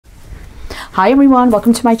Hi everyone,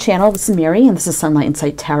 welcome to my channel. This is Mary and this is Sunlight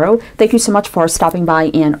Insight Tarot. Thank you so much for stopping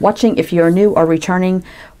by and watching. If you're new or returning,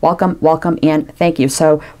 welcome, welcome, and thank you.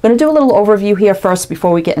 So I'm going to do a little overview here first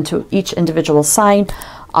before we get into each individual sign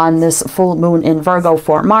on this full moon in Virgo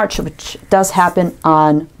for March, which does happen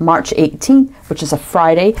on March 18th, which is a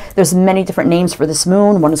Friday. There's many different names for this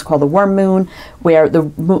moon. One is called the worm moon, where the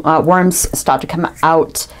worms start to come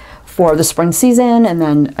out for the spring season, and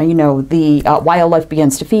then the wildlife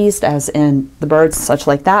begins to feast, as in the birds, such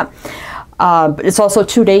like that. But it's also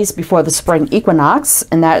 2 days before the spring equinox,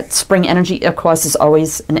 and that spring energy, of course, is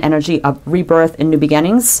always an energy of rebirth and new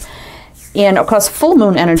beginnings. And of course, full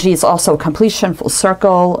moon energy is also completion, full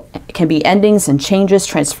circle. It can be endings and changes,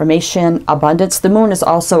 transformation, abundance. The moon is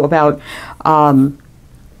also about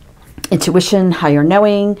intuition, higher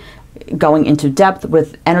knowing, going into depth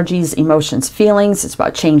with energies, emotions, feelings. It's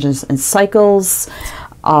about changes and cycles,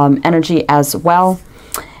 energy as well.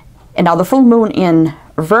 And now the full moon in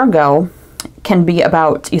Virgo can be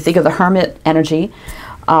about, you think of the hermit energy,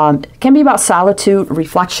 can be about solitude,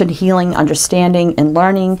 reflection, healing, understanding, and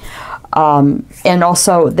learning. And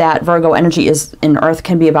also that Virgo energy is in Earth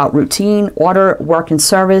can be about routine, order, work and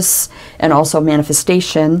service, and also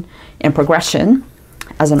manifestation and progression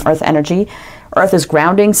as an Earth energy. Earth is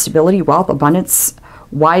grounding, stability, wealth, abundance,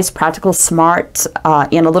 wise, practical, smart,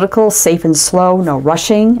 analytical, safe and slow, no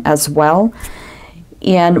rushing as well.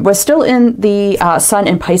 And we're still in the Sun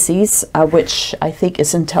in Pisces, which I think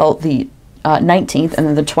is until the 19th, and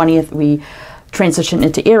then the 20th we transition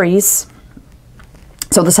into Aries.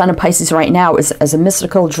 So the Sun in Pisces right now is as a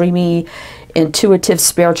mystical, dreamy, intuitive,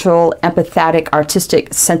 spiritual, empathetic,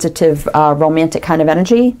 artistic, sensitive, romantic kind of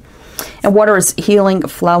energy. And water is healing,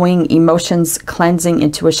 flowing, emotions, cleansing,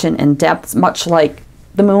 intuition, and depth, much like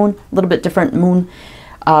the moon, a little bit different moon,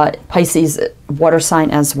 Pisces, water sign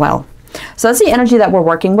as well. So that's the energy that we're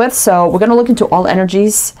working with. So we're going to look into all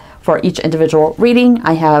energies for each individual reading.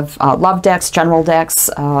 I have love decks, general decks,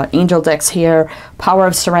 angel decks here, power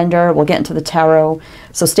of surrender. We'll get into the tarot.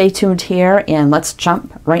 So stay tuned here and let's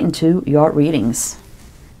jump right into your readings.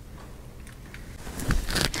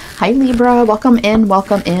 Hi Libra, welcome in,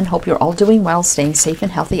 welcome in. Hope you're all doing well, staying safe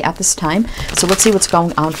and healthy at this time. So let's see what's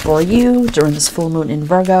going on for you during this full moon in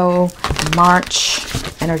Virgo, March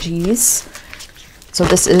energies. So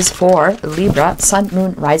this is for Libra, Sun,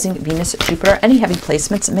 Moon, Rising, Venus, Jupiter, any heavy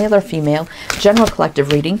placements, male or female, general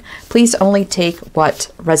collective reading. Please only take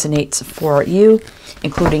what resonates for you,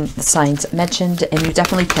 including the signs mentioned, and you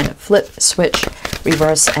definitely can flip, switch,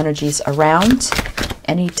 reverse energies around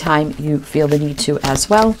anytime you feel the need to as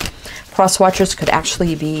well. Cross watchers could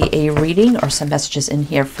actually be a reading or some messages in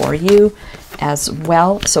here for you as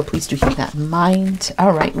well. So please do keep that in mind.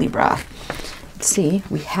 All right, Libra. Let's see.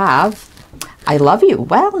 We have I love you.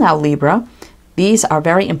 Well, now, Libra, these are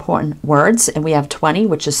very important words. And we have 20,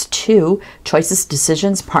 which is 2 choices,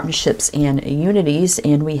 decisions, partnerships, and unities.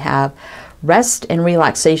 And we have rest and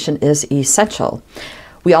relaxation is essential.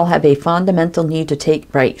 We all have a fundamental need to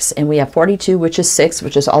take breaks. And we have 42, which is 6,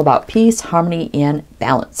 which is all about peace, harmony, and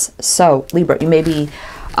balance. So, Libra, you may be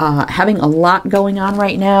having a lot going on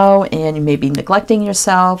right now, and you may be neglecting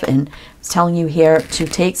yourself. And it's telling you here to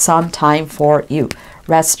take some time for you.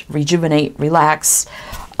 Rest, rejuvenate, relax,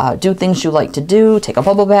 do things you like to do, take a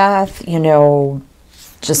bubble bath,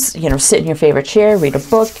 just, sit in your favorite chair, read a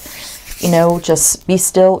book, just be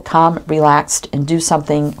still, calm, relaxed, and do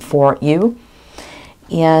something for you.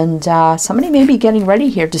 And somebody may be getting ready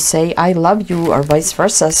here to say, I love you, or vice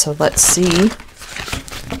versa. So let's see.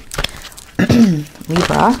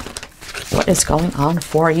 Libra, what is going on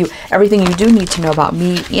for you? Everything you do need to know about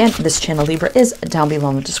me and this channel, Libra, is down below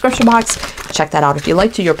in the description box. Check that out if you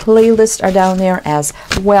like to. Your playlists are down there as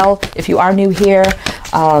well. If you are new here,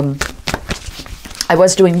 I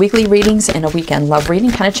was doing weekly readings and a weekend love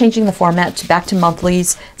reading, kind of changing the format back to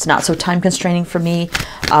monthlies. It's not so time constraining for me.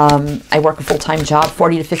 I work a full-time job,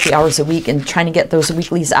 40 to 50 hours a week, and trying to get those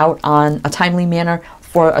weeklies out on a timely manner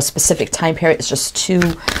for a specific time period is just too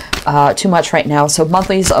much right now. So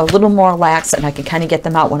monthlies are a little more lax, and I can kind of get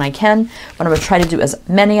them out when I can. But I'm going to try to do as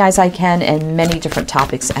many as I can and many different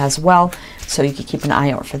topics as well. So you can keep an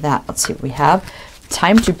eye out for that. Let's see what we have.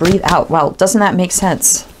 Time to breathe out. Well, doesn't that make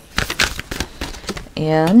sense?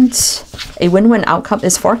 And a win-win outcome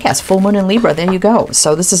is forecast. Full moon in Libra. There you go.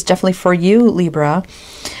 So this is definitely for you, Libra.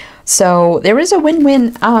 So there is a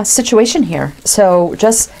win-win situation here. So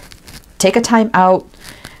just take a time out.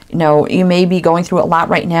 You may be going through a lot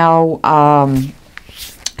right now.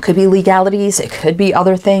 It could be legalities. It could be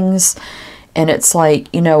other things. And it's like,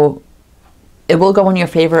 it will go in your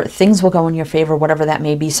favor. Things will go in your favor, whatever that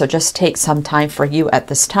may be. So just take some time for you at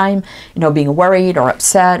this time. You know, being worried or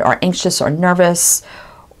upset or anxious or nervous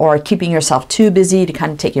or keeping yourself too busy to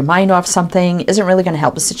kind of take your mind off something isn't really going to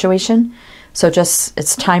help the situation. So just,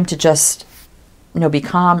 it's time to just, you know, be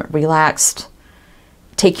calm, relaxed,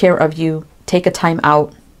 take care of you, take a time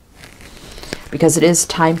out, because it is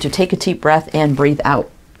time to take a deep breath and breathe out.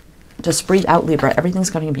 Just breathe out, Libra. Everything's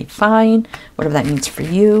going to be fine, whatever that means for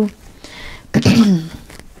you.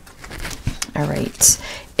 All right.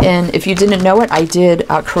 And if you didn't know it, I did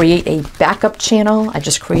create a backup channel. I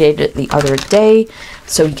just created it the other day.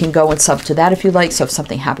 So you can go and sub to that if you like. So if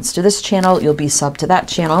something happens to this channel, you'll be sub to that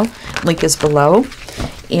channel. Link is below.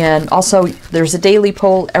 And also, there's a daily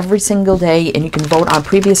poll every single day, and you can vote on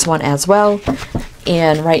previous one as well.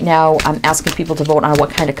 And right now, I'm asking people to vote on what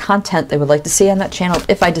kind of content they would like to see on that channel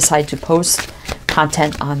if I decide to post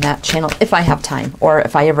content on that channel, if I have time. Or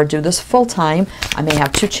if I ever do this full time, I may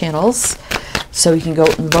have 2 channels. So you can go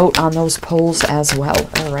and vote on those polls as well.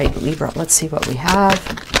 All right, Libra, let's see what we have.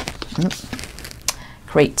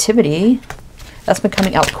 Creativity. That's been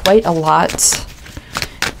coming out quite a lot.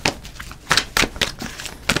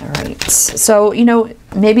 All right. So, you know,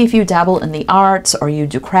 maybe if you dabble in the arts or you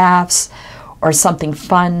do crafts or something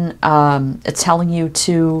fun, it's telling you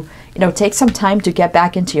to, you know, take some time to get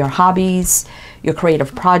back into your hobbies, your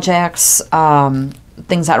creative projects,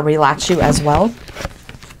 things that relax you as well.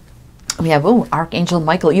 We have, oh, Archangel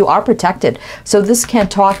Michael, you are protected. So this can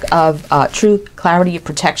talk of truth, clarity,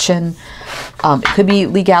 protection. It could be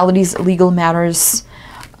legalities, legal matters,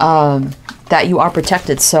 that you are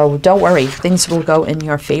protected. So don't worry, things will go in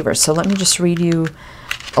your favor. So let me just read you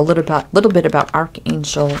a little bit about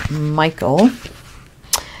Archangel Michael.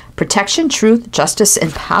 Protection, truth, justice,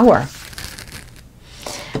 and power.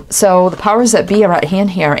 So the powers that be are at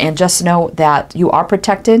hand here, and just know that you are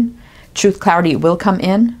protected. Truth, clarity will come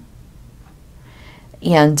in.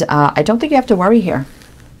 And I don't think you have to worry here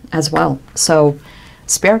as well. So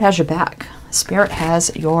Spirit has your back. Spirit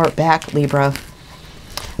has your back, Libra.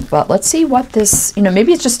 But let's see what this, you know,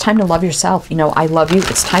 maybe it's just time to love yourself. You know, I love you.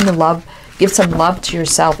 It's time to love. Give some love to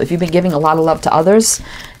yourself. If you've been giving a lot of love to others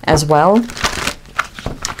as well,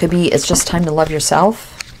 it could be it's just time to love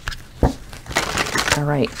yourself. All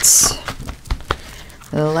right.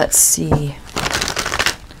 Let's see,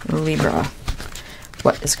 Libra.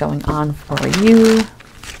 What is going on for you?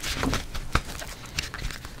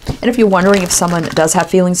 And if you're wondering if someone does have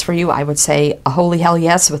feelings for you, I would say a holy hell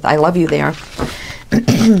yes with I love you there.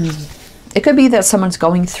 It could be that someone's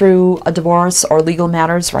going through a divorce or legal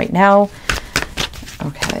matters right now.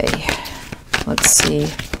 Okay, let's see.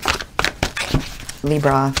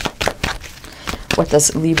 Libra. What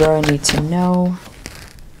does Libra need to know?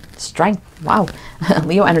 Strength. Wow.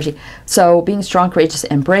 Leo energy. So being strong, courageous,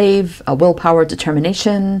 and brave, willpower,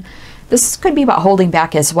 determination. This could be about holding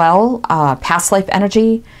back as well. Past life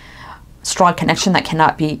energy, strong connection that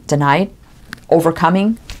cannot be denied,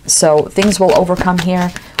 overcoming. So things will overcome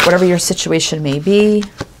here, whatever your situation may be.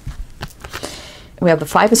 We have the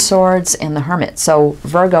 5 of Swords and the Hermit. So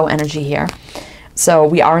Virgo energy here. So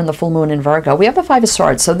we are in the full moon in Virgo. We have the 5 of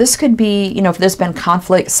Swords. So this could be, you know, if there's been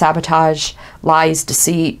conflict, sabotage, lies,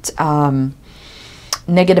 deceit,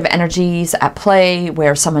 negative energies at play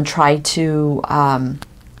where someone tried to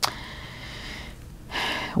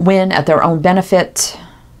win at their own benefit.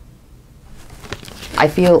 I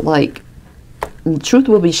feel like truth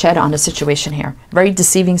will be shed on a situation here. Very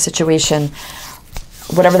deceiving situation.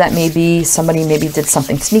 Whatever that may be, somebody maybe did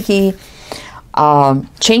something sneaky.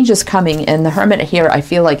 Change is coming, and the Hermit here, I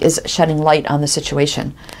feel like, is shedding light on the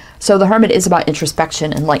situation. So the Hermit is about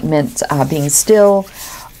introspection, enlightenment, being still,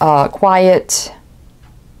 quiet,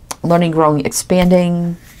 learning, growing,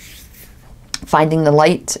 expanding, finding the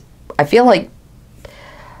light. I feel like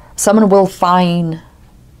someone will find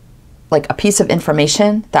like a piece of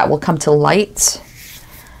information that will come to light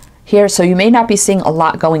here. So you may not be seeing a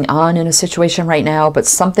lot going on in a situation right now, but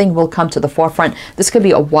something will come to the forefront. This could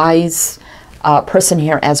be a wise person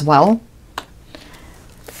here as well.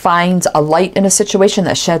 Finds a light in a situation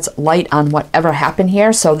that sheds light on whatever happened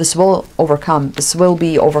here. So this will overcome. This will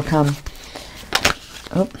be overcome.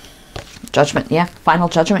 Oh, judgment. Yeah, final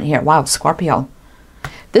judgment here. Wow, Scorpio.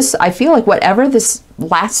 This, I feel like whatever this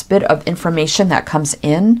last bit of information that comes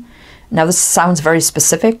in, now this sounds very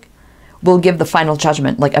specific, will give the final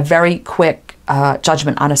judgment, like a very quick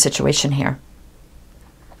judgment on a situation here.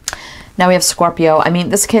 Now we have Scorpio. I mean,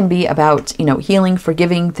 this can be about, you know, healing,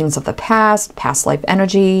 forgiving, things of the past, past life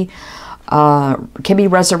energy, can be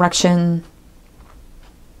resurrection.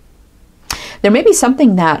 There may be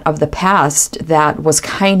something that of the past that was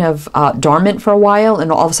kind of dormant for a while,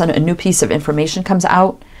 and all of a sudden a new piece of information comes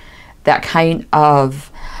out that kind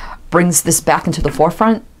of brings this back into the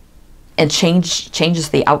forefront and changes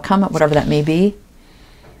the outcome, whatever that may be.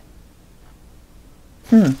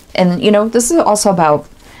 And, you know, this is also about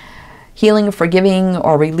healing, forgiving,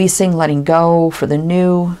 or releasing, letting go for the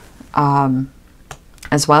new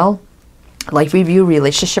as well. Life review,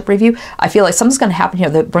 relationship review. I feel like something's going to happen here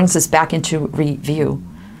that brings this back into review.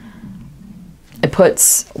 It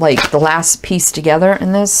puts like the last piece together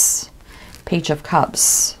in this. Page of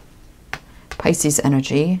Cups. Pisces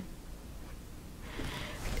energy.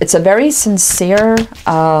 It's a very sincere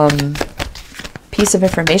piece of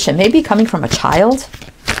information. Maybe coming from a child.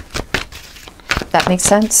 That makes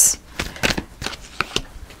sense.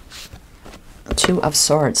 Two of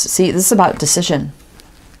Swords. See, this is about decision.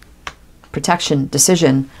 Protection,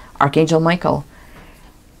 decision. Archangel Michael.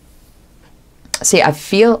 See, I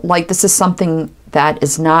feel like this is something that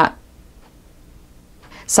is not...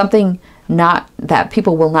 something not that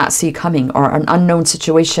people will not see coming, or an unknown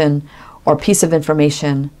situation or piece of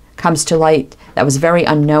information comes to light that was very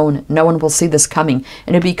unknown. No one will see this coming.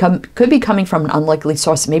 And it could be coming from an unlikely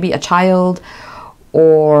source. Maybe a child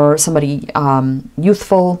or somebody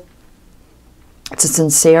youthful. It's a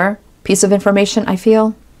sincere piece of information, I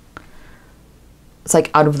feel. It's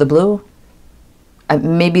like out of the blue.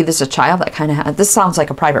 Maybe there's a child that kind of... this sounds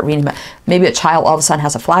like a private reading, but maybe a child all of a sudden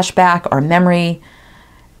has a flashback or a memory,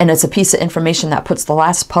 and it's a piece of information that puts the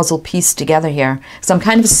last puzzle piece together here. So I'm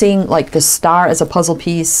kind of seeing like the star as a puzzle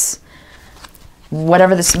piece,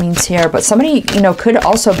 whatever this means here. But somebody, you know, could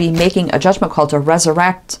also be making a judgment call to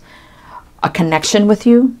resurrect a connection with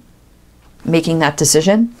you, making that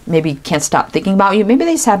decision. Maybe can't stop thinking about you. Maybe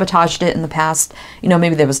they sabotaged it in the past. You know,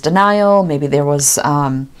 maybe there was denial. Maybe there was,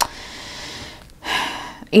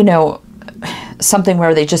 you know, something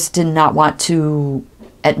where they just did not want to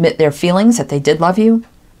admit their feelings, that they did love you.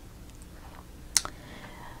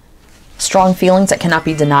 Strong feelings that cannot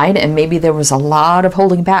be denied. And maybe there was a lot of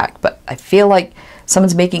holding back. But I feel like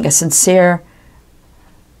someone's making a sincere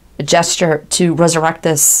gesture to resurrect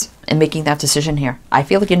this and making that decision here. I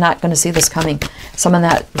feel like you're not going to see this coming. Someone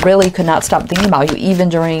that really could not stop thinking about you, even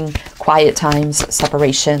during quiet times,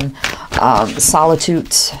 separation,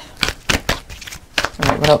 solitude.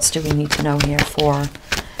 All right, what else do we need to know here for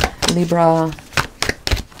Libra?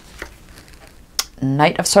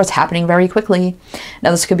 Knight of Swords happening very quickly.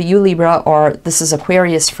 Now this could be you, Libra, or this is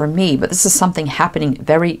Aquarius for me, but this is something happening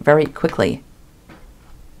very, very quickly.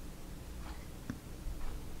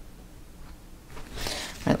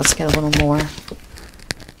 All right, let's get a little more.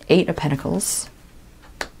 Eight of Pentacles.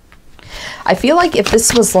 I feel like if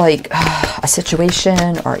this was like a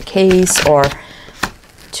situation or a case, or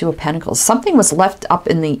Two of Pentacles, something was left up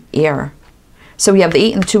in the air. So we have the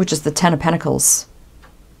 8 and the 2, which is the 10 of Pentacles.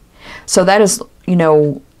 So that is, you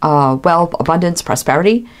know, wealth, abundance,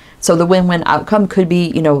 prosperity. So the win-win outcome could be,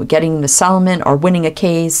 you know, getting the settlement or winning a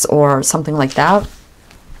case or something like that.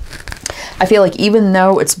 I feel like even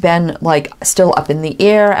though it's been like still up in the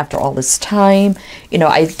air after all this time, you know,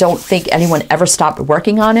 I don't think anyone ever stopped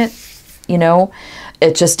working on it. You know,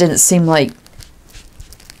 it just didn't seem like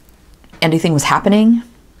anything was happening.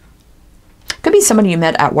 Could be somebody you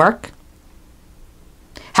met at work.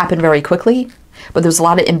 Happened very quickly, but there's a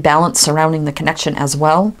lot of imbalance surrounding the connection as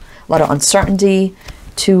well. A lot of uncertainty.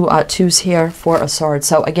 Two twos here, 4 of Swords.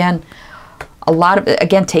 So again, a lot of,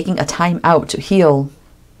 again, taking a time out to heal.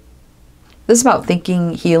 This is about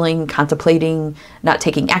thinking, healing, contemplating, not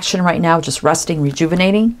taking action right now, just resting,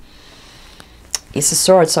 rejuvenating. Ace of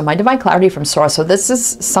Swords. So my divine clarity from Source. So this is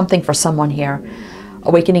something for someone here.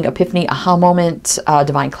 Awakening, epiphany, aha moment,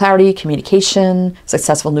 divine clarity, communication,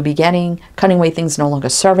 successful new beginning, cutting away things no longer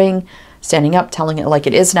serving, standing up, telling it like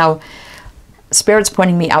it is. Now, Spirit's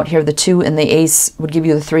pointing me out here, the 2 and the Ace would give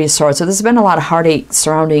you the 3 of Swords. So there's been a lot of heartache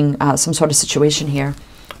surrounding some sort of situation here,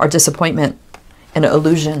 or disappointment, and an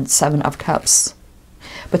illusion, 7 of Cups.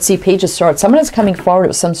 But see, Page of Swords, someone is coming forward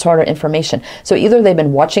with some sort of information. So either they've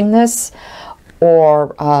been watching this,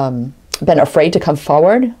 or been afraid to come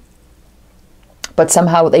forward, but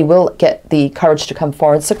somehow they will get the courage to come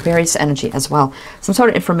forward. It's Aquarius energy as well. Some sort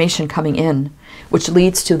of information coming in, which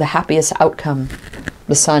leads to the happiest outcome.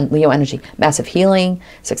 The Sun, Leo energy. Massive healing,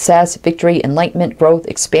 success, victory, enlightenment, growth,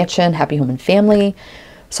 expansion, happy home and family,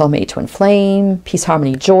 soulmate twin flame, peace,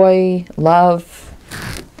 harmony, joy, love.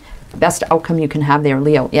 Best outcome you can have there,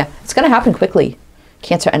 Leo. Yeah, it's going to happen quickly.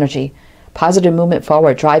 Cancer energy. Positive movement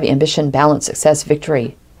forward, drive, ambition, balance, success,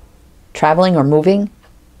 victory. Traveling or moving.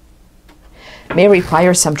 May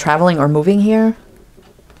require some traveling or moving here.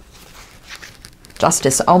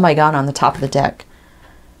 Justice. Oh my God, on the top of the deck.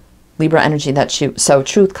 Libra energy, that's you. So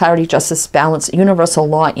truth, clarity, justice, balance, universal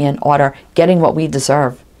law, and order. Getting what we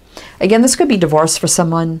deserve. Again, this could be divorce for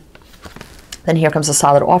someone. Then here comes a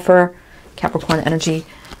solid offer. Capricorn energy.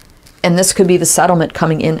 And this could be the settlement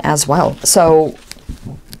coming in as well. So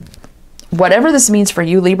whatever this means for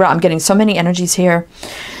you, Libra, I'm getting so many energies here.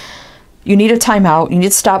 You need a timeout. You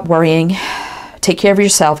need to stop worrying. Take care of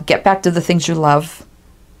yourself. Get back to the things you love.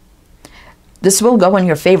 This will go in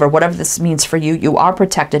your favor, whatever this means for you. You are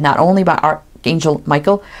protected not only by Archangel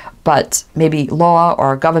Michael, but maybe law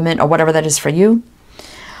or government or whatever that is for you.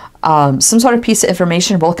 Some sort of piece of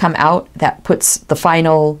information will come out that puts the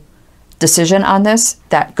final decision on this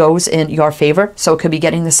that goes in your favor. So it could be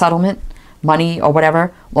getting the settlement, money or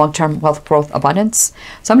whatever, long-term wealth, growth, abundance.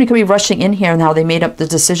 Somebody could be rushing in here now. They made up the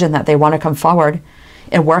decision that they want to come forward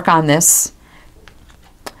and work on this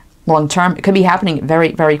long term. It could be happening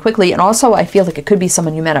very, very quickly. And also I feel like it could be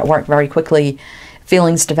someone you met at work very quickly.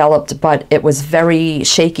 Feelings developed, but it was very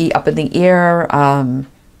shaky, up in the air.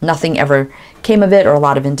 Nothing ever came of it, or a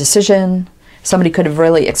lot of indecision. Somebody could have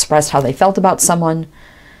really expressed how they felt about someone.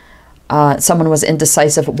 Someone was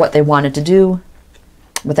indecisive of what they wanted to do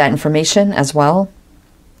with that information as well.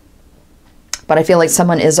 But I feel like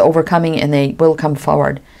someone is overcoming and they will come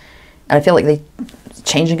forward. And I feel like they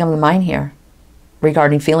changing of the mind here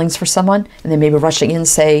regarding feelings for someone, and they may be rushing in and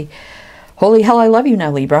say, holy hell, I love you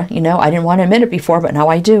now, Libra. You know, I didn't want to admit it before, but now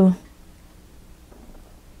I do.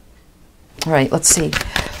 All right, let's see.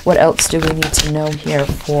 What else do we need to know here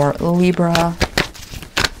for Libra?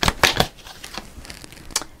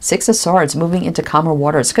 Six of Swords, moving into calmer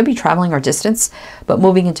waters. Could be traveling or distance, but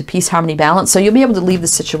moving into peace, harmony, balance. So you'll be able to leave the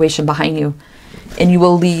situation behind you, and you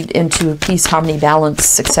will lead into peace, harmony, balance,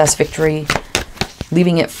 success, victory,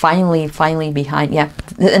 leaving it finally behind. Yeah,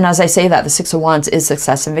 and as I say that, the Six of Wands is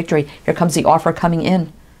success and victory. Here comes the offer coming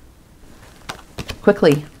in.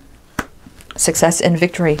 Quickly. Success and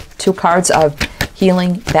victory. Two cards of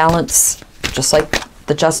healing, balance, just like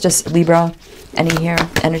the Justice, Libra,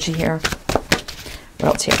 energy here.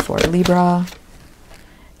 What else here for Libra?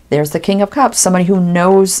 There's the King of Cups. Somebody who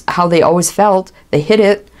knows how they always felt. They hit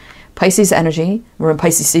it. Pisces energy. We're in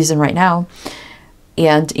Pisces season right now.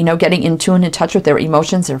 And, you know, getting in tune, in touch with their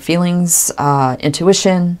emotions, their feelings,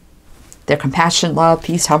 intuition, their compassion, love,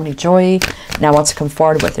 peace, harmony, joy. Now wants to come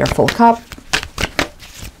forward with their full cup.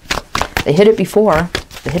 They hit it before.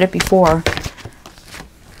 They hit it before.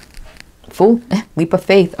 Fool, leap of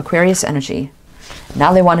faith, Aquarius energy.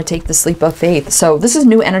 Now they want to take this leap of faith. So this is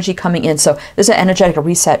new energy coming in. So there's an energetic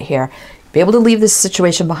reset here. Be able to leave this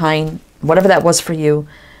situation behind, whatever that was for you,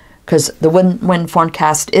 because the wind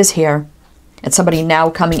forecast is here. And somebody now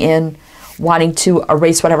coming in, wanting to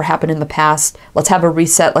erase whatever happened in the past. Let's have a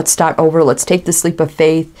reset. Let's start over. Let's take this leap of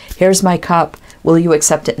faith. Here's my cup. Will you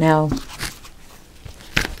accept it now?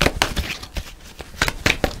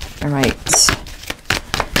 All right.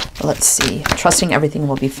 Let's see. Trusting everything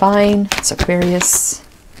will be fine. It's Aquarius.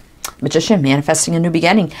 Magician, manifesting a new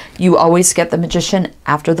beginning. You always get the Magician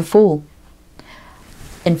after the Fool.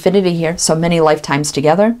 Infinity here. So many lifetimes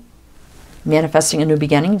together. Manifesting a new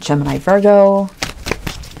beginning. Gemini, Virgo.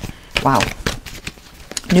 Wow.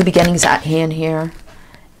 New beginnings at hand here.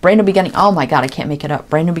 Brand new beginning. Oh my God, I can't make it up.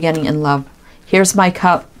 Brand new beginning in love. Here's my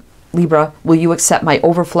cup, Libra. Will you accept my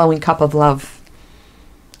overflowing cup of love?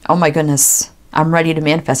 Oh my goodness. I'm ready to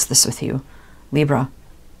manifest this with you, Libra.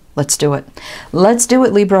 Let's do it. Let's do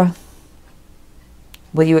it, Libra.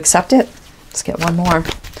 Will you accept it? Let's get one more.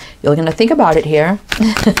 You're going to think about it here.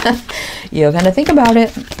 You're going to think about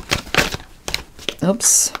it.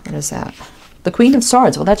 Oops. What is that? The Queen of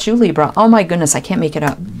Swords. Well, that's you, Libra. Oh my goodness. I can't make it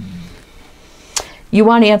up. You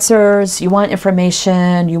want answers. You want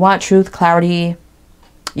information. You want truth, clarity.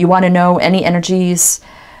 You want to know any energies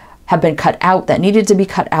have been cut out that needed to be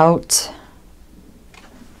cut out.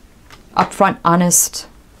 Upfront, honest.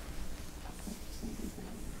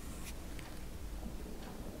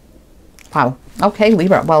 Wow. Okay,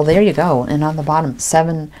 Libra. Well, there you go. And on the bottom,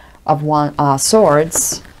 Seven of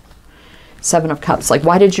Swords, Seven of Cups. Like,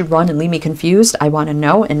 why did you run and leave me confused? I want to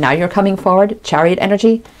know. And now you're coming forward. Chariot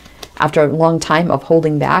energy after a long time of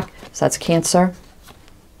holding back. So that's Cancer.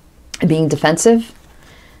 Being defensive.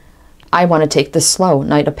 I want to take this slow.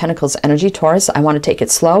 Knight of Pentacles energy, Taurus. I want to take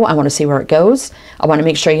it slow. I want to see where it goes. I want to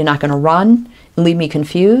make sure you're not going to run and leave me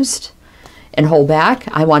confused and hold back.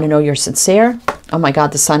 I want to know you're sincere. Oh my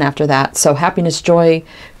God, the Sun after that. So happiness, joy,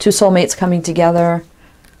 two soulmates coming together.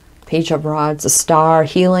 Page of Rods, a star,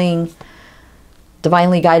 healing,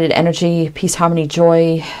 divinely guided energy, peace, harmony,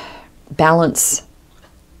 joy, balance.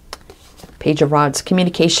 Page of Rods,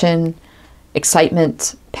 communication,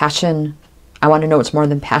 excitement, passion, I want to know it's more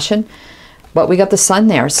than passion. But we got the Sun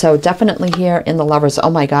there. So definitely here in the Lovers. Oh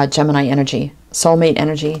my God, Gemini energy. Soulmate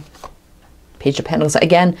energy. Page of Pentacles.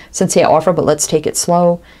 Again, sincere offer, but let's take it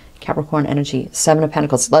slow. Capricorn energy. Seven of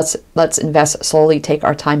Pentacles. Let's invest slowly. Take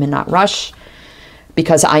our time and not rush.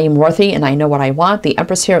 Because I am worthy and I know what I want. The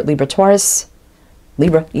Empress here at Libra Taurus.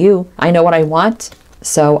 Libra, you. I know what I want.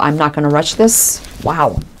 So I'm not going to rush this.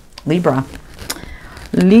 Wow. Libra.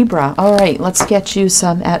 Libra. All right. Let's get you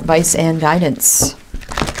some advice and guidance.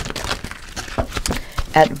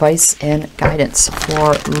 Advice and guidance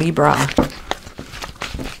for Libra.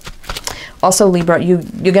 Also, Libra, you're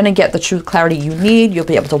going to get the true clarity you need. You'll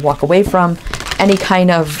be able to walk away from any kind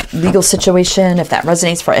of legal situation, if that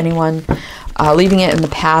resonates for anyone. Leaving it in the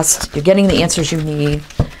past. You're getting the answers you need.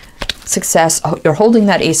 Success. You're holding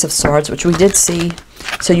that Ace of Swords, which we did see.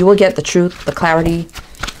 So you will get the truth, the clarity.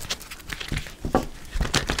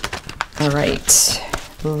 All right,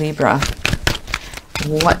 Libra.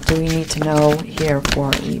 What do we need to know here for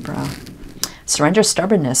Libra? Surrender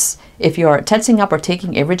stubbornness. If you're tensing up or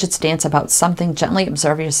taking a rigid stance about something, gently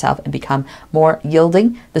observe yourself and become more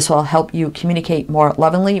yielding. This will help you communicate more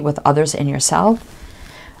lovingly with others and yourself.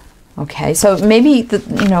 Okay, so maybe,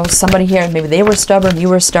 you know, somebody here, maybe they were stubborn, you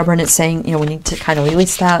were stubborn. It's saying, you know, we need to kind of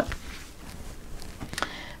release that.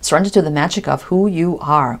 Surrender to the magic of who you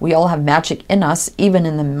are. We all have magic in us, even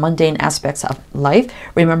in the mundane aspects of life.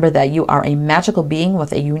 Remember that you are a magical being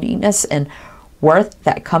with a uniqueness and worth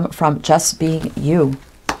that come from just being you.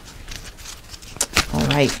 All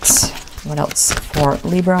right, what else for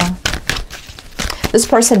Libra? This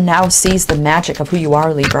person now sees the magic of who you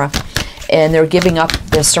are, Libra, and they're giving up,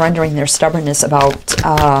 they're surrendering their stubbornness about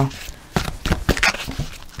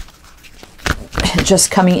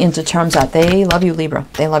just coming into terms that they love you, Libra.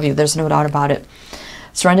 They love you. There's no doubt about it.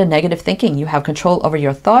 Surrender negative thinking. You have control over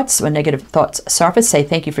your thoughts. When negative thoughts surface, say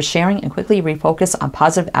thank you for sharing and quickly refocus on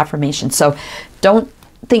positive affirmation. So don't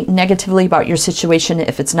think negatively about your situation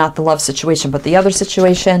if it's not the love situation, but the other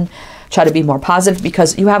situation. Try to be more positive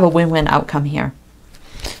because you have a win-win outcome here.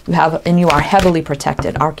 You have, and you are heavily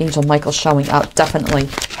protected. Archangel Michael showing up, definitely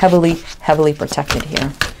heavily protected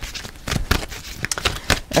here.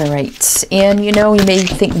 All right, and you know, you may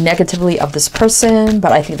think negatively of this person,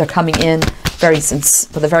 but I think they're coming in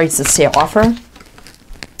with a very sincere offer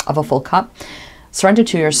of a full cup. Surrender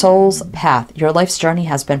to your soul's path. Your life's journey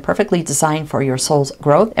has been perfectly designed for your soul's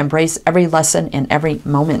growth. Embrace every lesson and every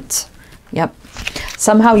moment. Yep.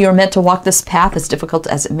 Somehow you're meant to walk this path, as difficult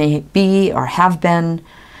as it may be or have been,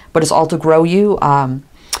 but it's all to grow you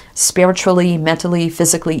spiritually, mentally,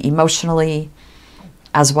 physically, emotionally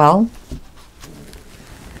as well.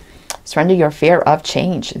 Surrender your fear of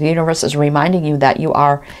change. The universe is reminding you that you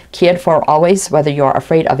are cared for always, whether you're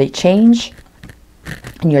afraid of a change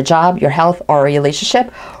in your job, your health, or a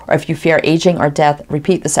relationship, or if you fear aging or death,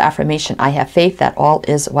 repeat this affirmation. I have faith that all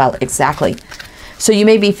is well. Exactly. So you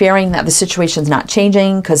may be fearing that the situation's not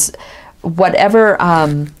changing because whatever,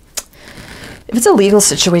 if it's a legal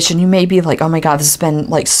situation, you may be like, oh my God, this has been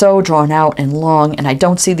like so drawn out and long and I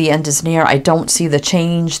don't see the end is near. I don't see the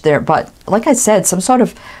change there. But like I said, some sort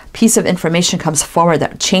of piece of information comes forward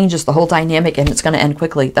that changes the whole dynamic and it's going to end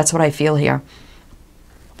quickly. That's what I feel here.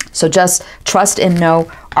 So just trust and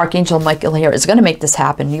know Archangel Michael here is going to make this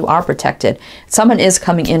happen. You are protected. Someone is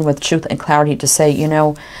coming in with truth and clarity to say, you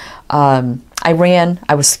know, I ran,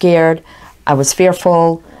 I was scared, I was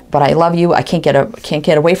fearful, but I love you. I can't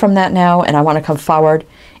get away from that now, and I want to come forward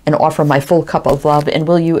and offer my full cup of love. And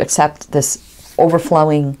will you accept this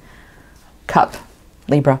overflowing cup,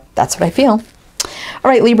 Libra? That's what I feel. All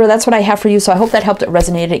right, Libra, that's what I have for you. So I hope that helped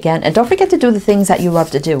resonate again. And don't forget to do the things that you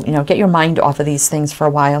love to do. You know, get your mind off of these things for a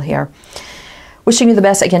while here. Wishing you the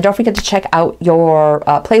best. Again, don't forget to check out your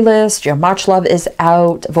playlist. Your March Love is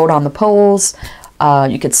out. Vote on the polls.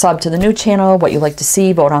 You could sub to the new channel. What you like to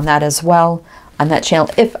see, vote on that as well on that channel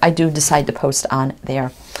if I do decide to post on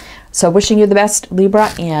there. So wishing you the best,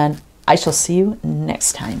 Libra, and I shall see you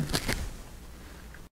next time.